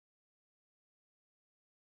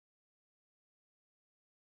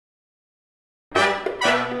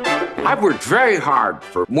I've worked very hard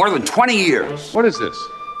for more than 20 years. What is this?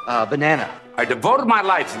 Banana. I devoted my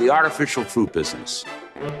life to the artificial fruit business.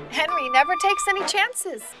 Henry never takes any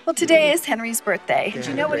chances. Well, today is Henry's birthday. Do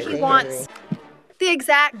you know what he wants? The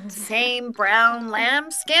exact same brown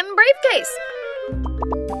lambskin briefcase.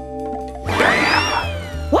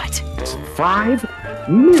 What? $5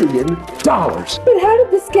 million. But how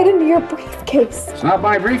did this get into your briefcase? It's not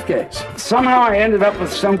my briefcase. Somehow I ended up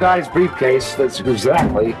with some guy's briefcase that's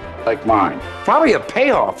exactly like mine. Probably a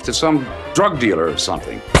payoff to some drug dealer or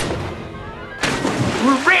something.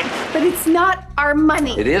 We're rich! But it's not our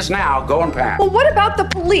money. It is now. Go and pack. Well, what about the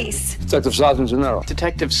police? Detective Sergeant Gennaro.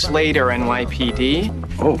 Detective Slater, NYPD.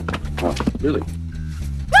 Oh, really?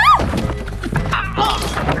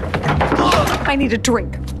 I need a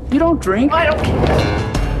drink. You don't drink? I don't care.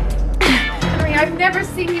 Henry, I've never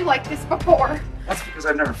seen you like this before. That's because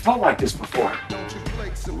I've never felt like this before.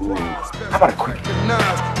 Ooh. How about a quick?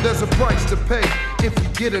 There's a price to pay if you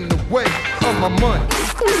get in the way of my money.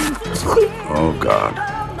 Oh, God.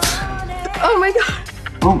 Oh, my God.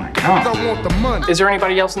 Oh, my God. I want the money. Is there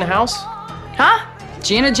anybody else in the house? Huh?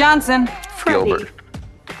 Gina Johnson. Freddie. Gilbert.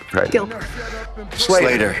 Right. Gilbert.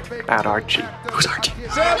 Slater. Bad Archie. Who's Archie?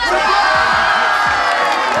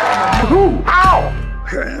 Who? Ow!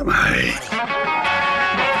 Where am I?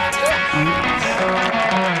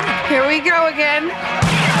 Here we go again.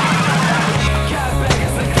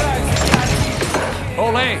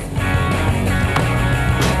 Ole!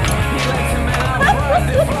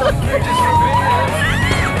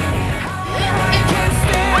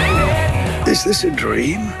 Is this a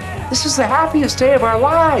dream? This is the happiest day of our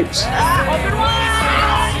lives.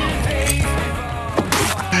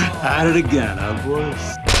 At it again, huh,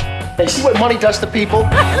 boys? Hey, see what money does to people?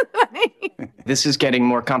 This is getting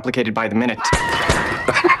more complicated by the minute.